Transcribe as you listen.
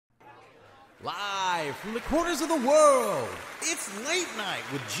Live from the corners of the world, it's Late Night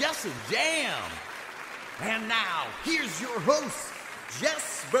with Jes and Jam. And now, here's your host,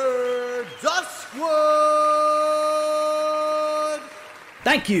 Jesper Duskwood.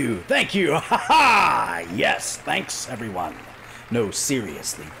 Thank you. Ha! Yes, thanks everyone. No,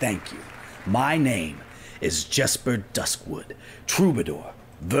 seriously, thank you. My name is Jesper Duskwood, troubadour,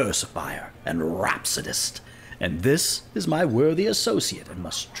 versifier, and rhapsodist. And this is my worthy associate and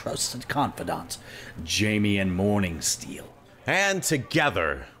most trusted confidant, Jamie and Morningsteel. And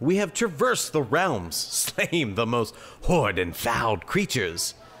together, we have traversed the realms, slain the most horrid and foul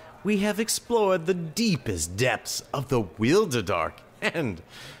creatures. We have explored the deepest depths of the Wilderdark and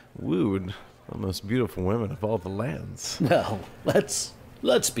wooed the most beautiful women of all the lands. Well, let's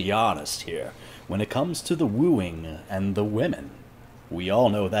be honest here. When it comes to the wooing and the women, we all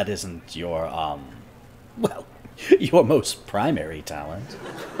know that isn't your, your most primary talent.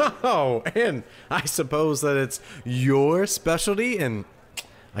 Oh, and I suppose that it's your specialty and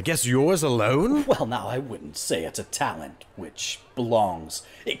I guess yours alone? Well, now, I wouldn't say it's a talent which belongs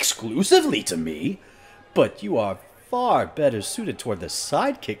exclusively to me, but you are far better suited toward the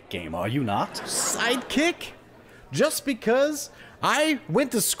sidekick game, are you not? Sidekick? Just because I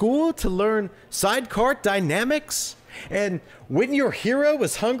went to school to learn sidecar dynamics? And when your hero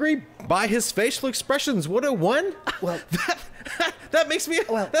is hungry, by his facial expressions 101? Well, that makes me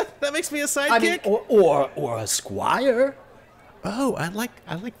that makes me a sidekick. I mean, or a squire. Oh, I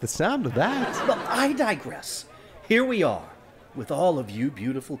like the sound of that. But I digress. Here we are, with all of you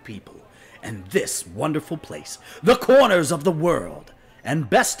beautiful people, and this wonderful place, the corners of the world. And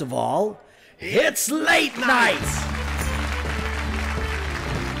best of all, it's late night!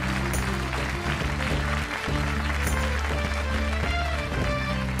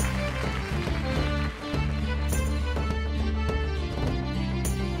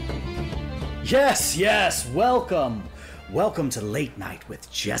 Yes, welcome. Welcome to Late Night with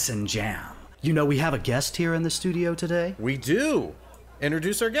Jes and Jam. You know, we have a guest here in the studio today. We do.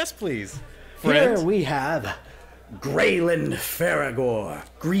 Introduce our guest, please. Friend. Here we have Greylend Ferragor,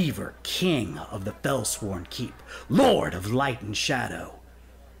 Griever, King of the Fellsworn Keep, Lord of Light and Shadow,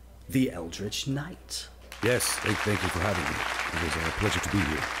 the Eldritch Knight. Yes, thank you for having me. It is a pleasure to be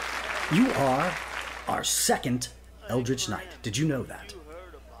here. You are our second Eldritch Knight. Did you know that?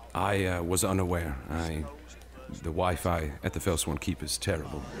 I was unaware. The Wi-Fi at the Fellsworn Keep is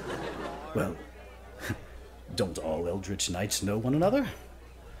terrible. Well, don't all Eldritch Knights know one another?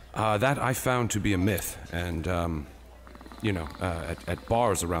 That I found to be a myth, and, at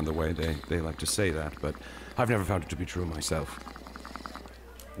bars around the way, they like to say that, but I've never found it to be true myself.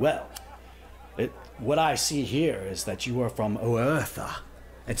 Well, what I see here is that you are from Oertha.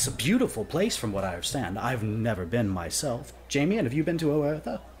 It's a beautiful place from what I understand. I've never been myself. Jamie, have you been to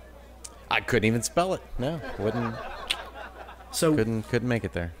Oertha? I couldn't even spell it. No, wouldn't. So couldn't make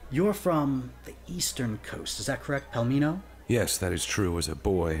it there. You're from the eastern coast, is that correct, Palmino? Yes, that is true. As a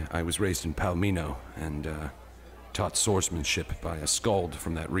boy, I was raised in Palmino and taught swordsmanship by a skald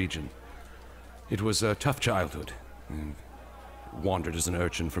from that region. It was a tough childhood, and wandered as an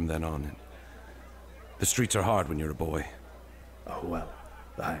urchin from then on. The streets are hard when you're a boy. Oh, well.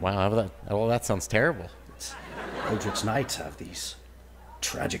 Wow, that sounds terrible. Eldritch Knights have these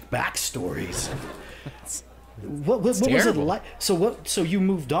tragic backstories. What was it like? So you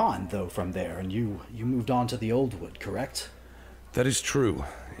moved on, though, from there, and you moved on to the Old Wood, correct? That is true.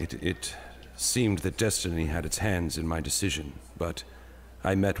 It seemed that destiny had its hands in my decision, but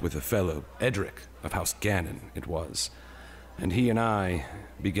I met with a fellow, Edric, of House Ganon, it was, and he and I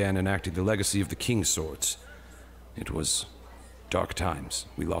began enacting the legacy of the King's Swords. It was dark times.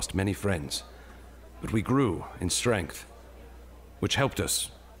 We lost many friends, but we grew in strength, which helped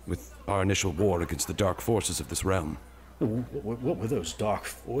us with our initial war against the dark forces of this realm. What were those dark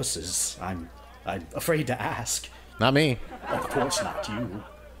forces? I'm afraid to ask. Not me. Of course not you.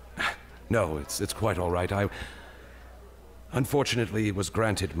 No, it's quite all right. I unfortunately was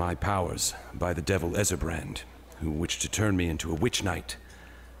granted my powers by the devil Ezerbrand, who wished to turn me into a witch knight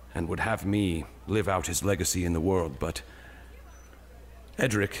and would have me live out his legacy in the world, but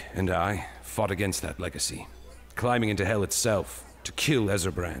Edric and I fought against that legacy, climbing into hell itself to kill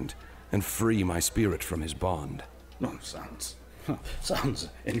Ezerbrand and free my spirit from his bond. Oh, sounds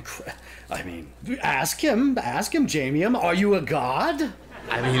incredible. I mean, ask him, Jamie. Are you a god?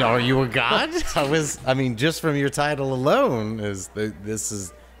 I mean, are you a god? Just from your title alone, these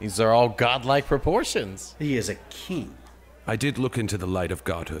are all godlike proportions. He is a king. I did look into the light of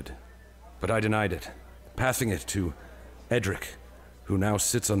godhood, but I denied it, passing it to Edric, who now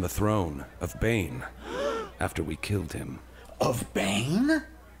sits on the throne of Bane after we killed him. Of Bane?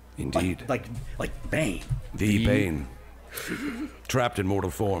 Indeed. Like Bane. The Bane. Trapped in mortal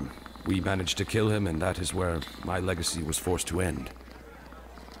form. We managed to kill him, and that is where my legacy was forced to end.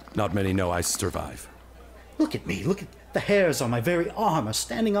 Not many know I survive. Look at me. Look at the hairs on my very arm are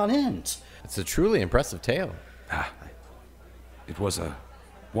standing on end. It's a truly impressive tale. It was a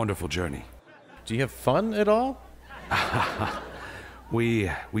wonderful journey. Do you have fun at all? We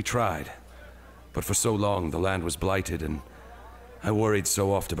tried. But for so long, the land was blighted, and I worried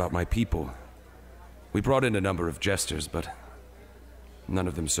so oft about my people. We brought in a number of jesters, but none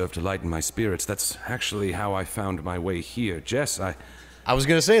of them served to lighten my spirits. That's actually how I found my way here. Jess, I was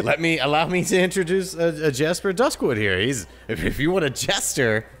gonna say, allow me to introduce a Jesper Duskwood here. He's if you want a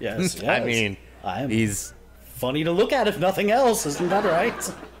jester. Yes, I mean, he's funny to look at if nothing else. Isn't that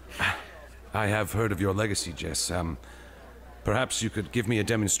right? I have heard of your legacy, Jess. Perhaps you could give me a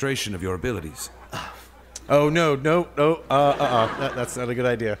demonstration of your abilities. Oh no! That's not a good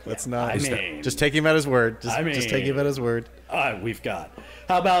idea. That's not. Just take him at his word. Just take him at his word. We've got.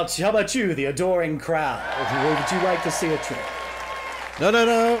 How about you, the adoring crowd? Would you like to see a trick?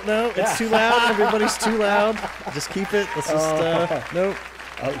 No. It's too loud. Everybody's too loud. Just keep it. Let's just. No.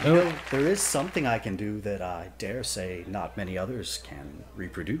 You know, there is something I can do that I dare say not many others can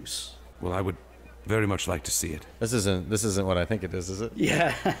reproduce. Well, I would very much like to see it. This isn't what I think it is it?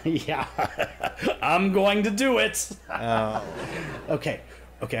 Yeah. I'm going to do it. Okay,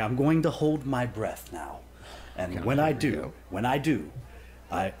 I'm going to hold my breath now. And when I do,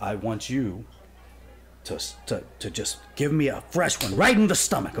 I want you to just give me a fresh one right in the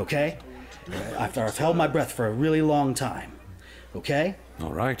stomach, okay? After I've held my breath for a really long time. Okay?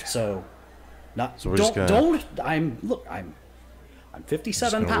 All right. So we're just gonna... I'm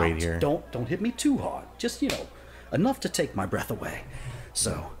 57 just gonna wait pounds. here. Don't hit me too hard. Just, enough to take my breath away.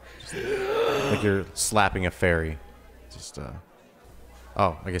 So like you're slapping a fairy. Just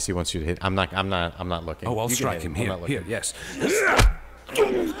Oh, I guess he wants you to hit. I'm not looking. Oh, I'll You can strike hit him. I'm Here, yes.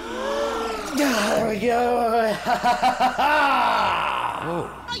 there we go.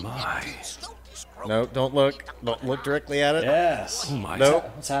 Oh, my. No, don't look. Don't look directly at it. Yes. Oh, my. Nope.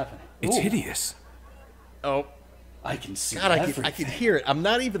 What's happening? It's Ooh, hideous. Oh, I can see God, everything. I can hear it. I'm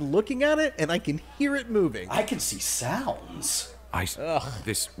not even looking at it, and I can hear it moving. I can see sounds.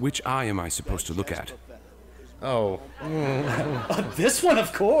 Which eye am I supposed to look at? Oh. This one,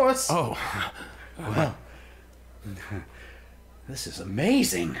 of course. Oh. Wow. This is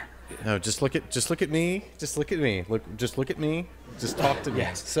amazing. No, just look at me. Just look at me. Just look at me. Just talk to me.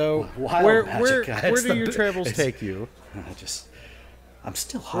 Yes. So, Wild where magic, guys. do your travels take you? I'm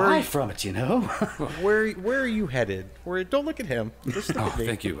still high from it, Where are you headed? Don't look at him. Just look at me.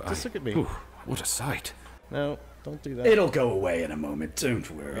 Thank you. Just look at me. Ooh, what a sight. No, don't do that. It'll go away in a moment. Don't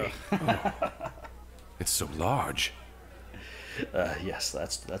worry. It's so large. Yes,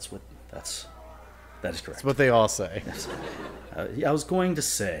 that is correct. That's what they all say. I was going to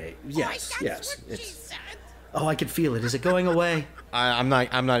say yes. It's. Oh, I can feel it. Is it going away? I'm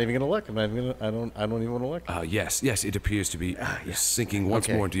not even gonna look. I don't even want to look. Yes, it appears to be sinking once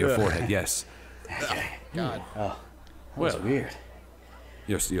more into your forehead. Yes. Okay. God. Oh, that was weird.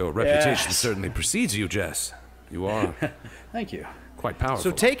 Your reputation certainly precedes you, Jess. You are Thank you. quite powerful.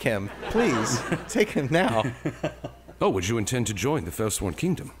 So take him, please. Take him now. Oh, would you intend to join the Fellsworn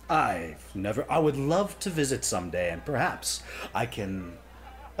Kingdom? I would love to visit someday, and perhaps I can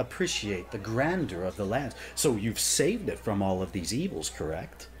appreciate the grandeur of the land. So you've saved it from all of these evils,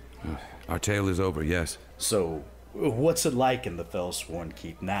 correct? Our tale is over, yes. So what's it like in the Fellsworn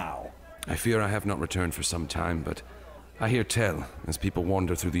Keep now? I fear I have not returned for some time, but I hear tell as people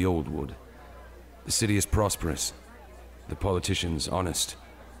wander through the old wood. The city is prosperous, the politicians honest,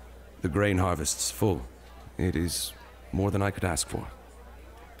 the grain harvests full. It is more than I could ask for.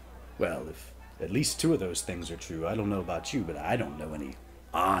 Well, if at least two of those things are true, I don't know about you, but I don't know any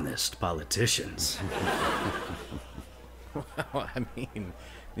honest politicians. Well, I mean,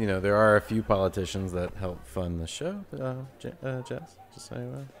 there are a few politicians that help fund the show. Jess, just so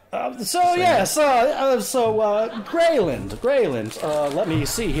you Greylend. Let me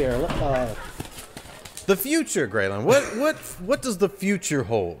see here. The future, Greylend. What does the future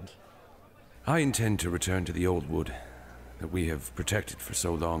hold? I intend to return to the old wood that we have protected for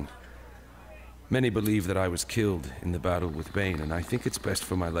so long. Many believe that I was killed in the battle with Bane, and I think it's best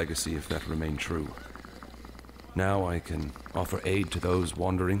for my legacy if that remained true. Now I can offer aid to those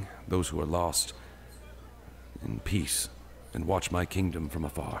wandering, those who are lost, in peace, and watch my kingdom from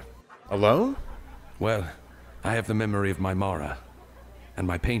afar. Alone? Well, I have the memory of my Mara, and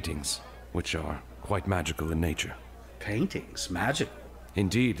my paintings, which are quite magical in nature. Paintings? Magic?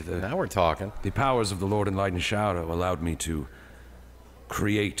 Indeed, Now we're talking. the powers of the Lord Enlightened Shadow allowed me to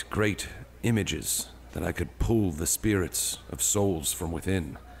create great images, that I could pull the spirits of souls from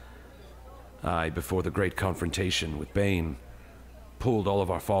within. I, before the great confrontation with Bane, pulled all of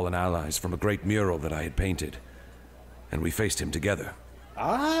our fallen allies from a great mural that I had painted, and we faced him together.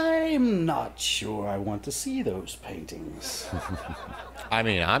 I'm not sure I want to see those paintings. I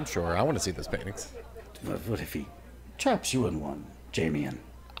mean, I'm sure. I want to see those paintings. What if he traps you in one, Jamian?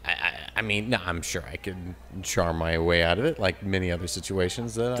 I mean, no, I'm sure I could charm my way out of it, like many other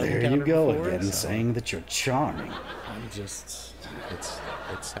situations that I've There you encountered go before, again, so saying that you're charming. I'm just, it's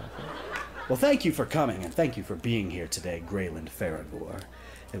happening. Well, thank you for coming, and thank you for being here today, Greylend Ferragor.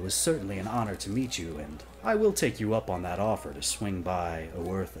 It was certainly an honor to meet you, and I will take you up on that offer to swing by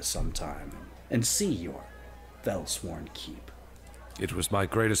Oertha sometime and see your Fellsworn keep. It was my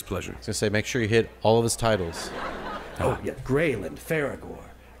greatest pleasure. I was gonna say, make sure you hit all of his titles. Oh, yeah, Greylend Ferragor,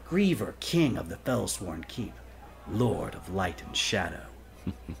 Griever, King of the Fellsworn Keep, Lord of Light and Shadow.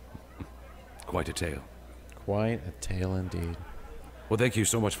 Quite a tale. Quite a tale indeed. Well, thank you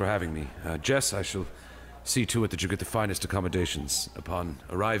so much for having me. Jess, I shall see to it that you get the finest accommodations upon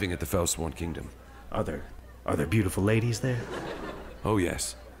arriving at the Fellsworn Kingdom. Are there beautiful ladies there? Oh,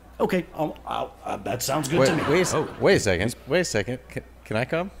 yes. Okay, that sounds good to me. Wait a second. Wait a second. Can I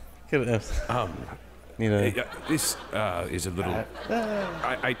come? You know. This is a little.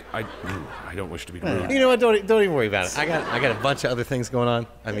 I don't wish to be rude. You know what? Don't even worry about it. I got a bunch of other things going on.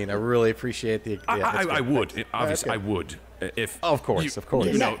 I mean, I really appreciate the. I would. Obviously, I would. If of course.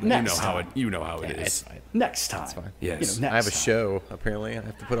 You know Next how time. it. You know how it is. It's fine. Next time. It's fine. Yes. Next I have a time. show. Apparently, I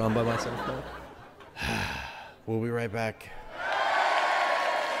have to put on by myself. We'll be right back.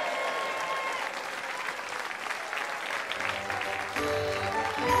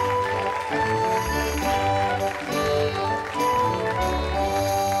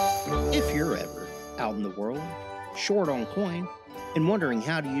 If you're ever out in the world, short on coin, and wondering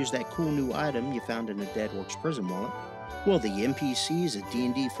how to use that cool new item you found in a Dead Orcs prison wallet, well, the NPCs at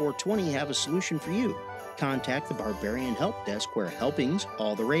D&D 420 have a solution for you. Contact the Barbarian Help Desk, where helping's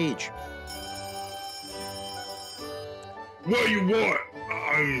all the rage. What do you want?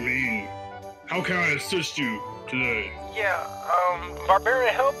 I mean, how can I assist you today? Yeah,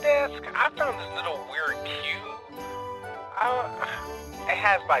 Barbarian Help Desk, I found this little weird cube. It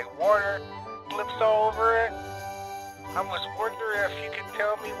has like water slips all over it. I was wondering if you could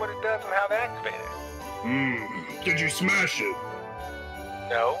tell me what it does and how to activate it. Did you smash it?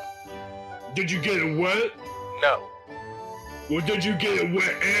 No. Did you get it wet? No. Well, did you get it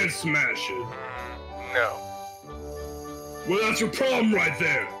wet and smash it? No. Well, that's your problem right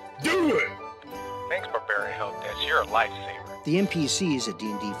there. Do it! Thanks, Barbarian Help Desk. You're a lifesaver. The NPCs at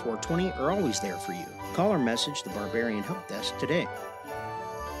D&D 420 are always there for you. Call or message the Barbarian Help Desk today.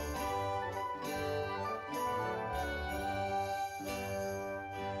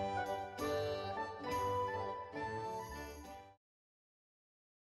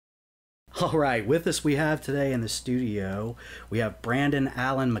 All right, with us we have today in the studio, we have Brandon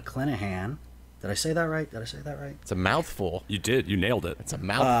McClenahan. Did I say that right? It's a mouthful. You did. You nailed it. It's a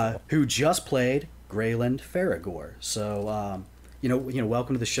mouthful. Who just played Greylend Ferragor. So,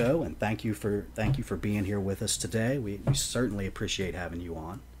 welcome to the show, and thank you for being here with us today. We certainly appreciate having you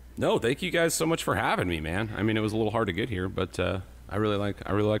on. No, thank you guys so much for having me, man. I mean, it was a little hard to get here, but I really like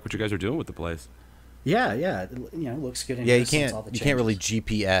what you guys are doing with the place. Yeah, it looks good. Yeah, you can't really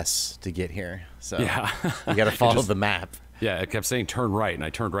GPS to get here, so Yeah. you got to follow the map. Yeah, it kept saying turn right, and I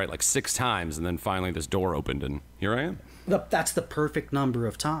turned right like 6 times, and then finally this door opened, and here I am. That's the perfect number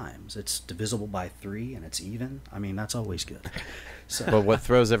of times. It's divisible by 3, and it's even. I mean, that's always good. So. But what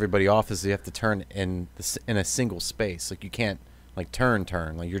throws everybody off is you have to turn in a single space. Like you can't like turn.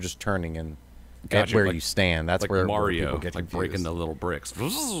 Like you're just turning in Gotcha, where like- you stand. That's like where Mario, people get like confused. breaking the little bricks.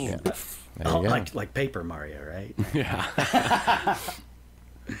 Yeah. There you go. Like Paper Mario, right? Yeah.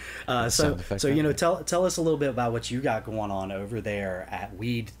 So tell us a little bit about what you got going on over there at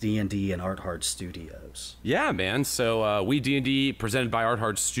Weed D&D and Art Hard Studios. Yeah, man. So we D&D presented by Art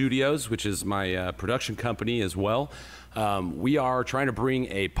Hard Studios, which is my production company as well. We are trying to bring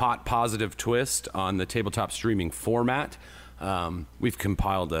a positive twist on the tabletop streaming format. We've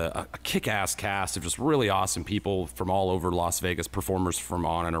compiled a kick-ass cast of just really awesome people from all over Las Vegas, performers from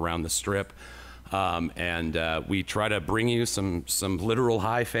on and around the Strip. And we try to bring you some literal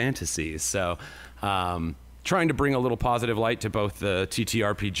high fantasies. So trying to bring a little positive light to both the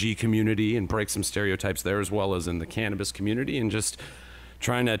TTRPG community and break some stereotypes there, as well as in the cannabis community, and just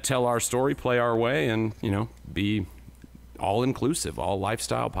trying to tell our story, play our way, and, be all inclusive, all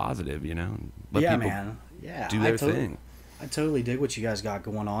lifestyle positive, let people man. Yeah, do their thing. I totally dig what you guys got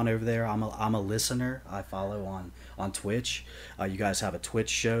going on over there. I'm a listener. I follow on Twitch. You guys have a Twitch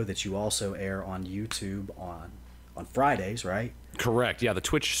show that you also air on YouTube on Fridays, right? Correct. Yeah, the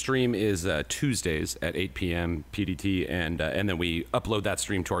Twitch stream is Tuesdays at 8 p.m. PDT, and then we upload that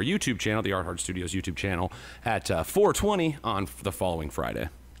stream to our YouTube channel, the Art Hard Studios YouTube channel, at 4:20 on the following Friday.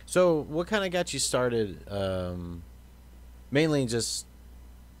 So, what kind of got you started? Mainly just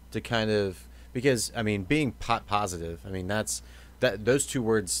to kind of, because I mean, being positive. I mean, those two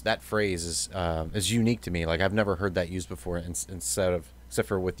words, that phrase is unique to me. Like I've never heard that used before, except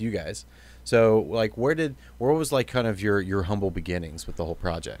for with you guys. So, like, where was like kind of your humble beginnings with the whole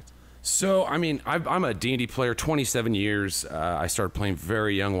project? So, I mean, I'm a D&D player, 27 years. I started playing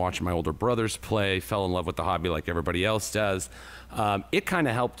very young, watching my older brothers play, fell in love with the hobby like everybody else does. It kind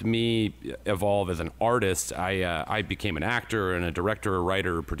of helped me evolve as an artist. I became an actor and a director, a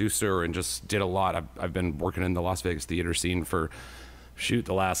writer, a producer, and just did a lot. I've been working in the Las Vegas theater scene for,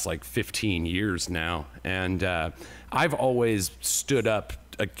 the last like 15 years now. And I've always stood up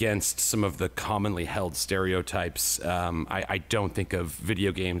against some of the commonly held stereotypes. I don't think of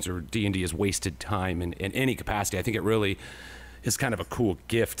video games or D&D as wasted time in any capacity. I think it really is kind of a cool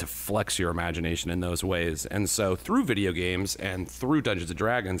gift to flex your imagination in those ways. And so through video games and through Dungeons &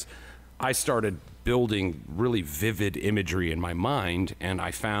 Dragons, I started building really vivid imagery in my mind, and I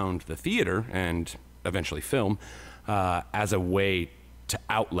found the theater and eventually film as a way to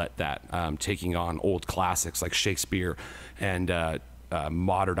outlet that, taking on old classics like Shakespeare and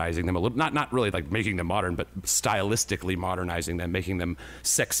modernizing them a little, not really like making them modern, but stylistically modernizing them, making them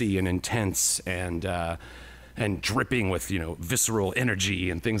sexy and intense and dripping with, visceral energy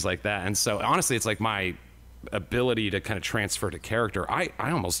and things like that. And so honestly, it's like my ability to kind of transfer to character, I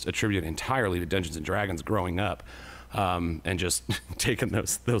almost attribute entirely to Dungeons and Dragons growing up. And just taking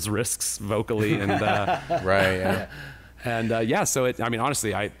those risks vocally and Right. Yeah. And so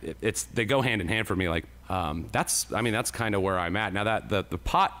honestly, they go hand in hand for me. Like that's kind of where I'm at now. That the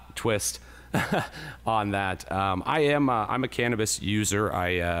pot twist on that, I'm a cannabis user.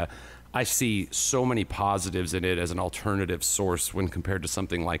 I see so many positives in it as an alternative source when compared to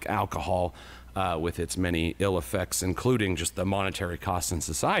something like alcohol, with its many ill effects, including just the monetary costs in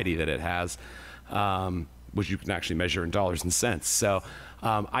society that it has, which you can actually measure in dollars and cents. So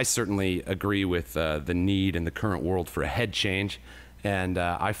I certainly agree with the need in the current world for a head change, and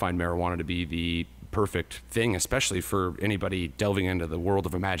I find marijuana to be the perfect thing, especially for anybody delving into the world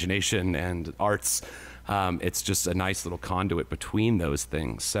of imagination and arts. It's just a nice little conduit between those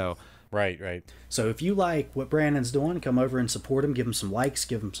things. So. Right. So if you like what Brandon's doing, come over and support him. Give him some likes,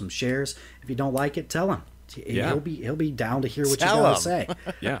 give him some shares. If you don't like it, tell him. Yeah. He'll be down to hear what Tell you got him. to say.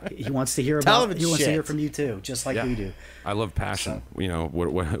 Yeah. He wants to hear Tell him he wants to shit. hear from you too, just like we do. I love passion.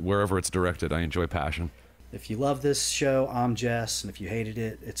 Wherever it's directed, I enjoy passion. If you love this show, I'm Jess, and if you hated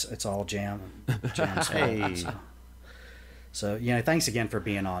it, it's all Jam. Jam's fault. Hey. So thanks again for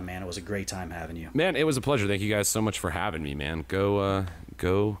being on, man. It was a great time having you. Man, it was a pleasure. Thank you guys so much for having me, man.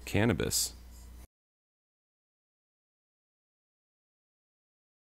 Go cannabis.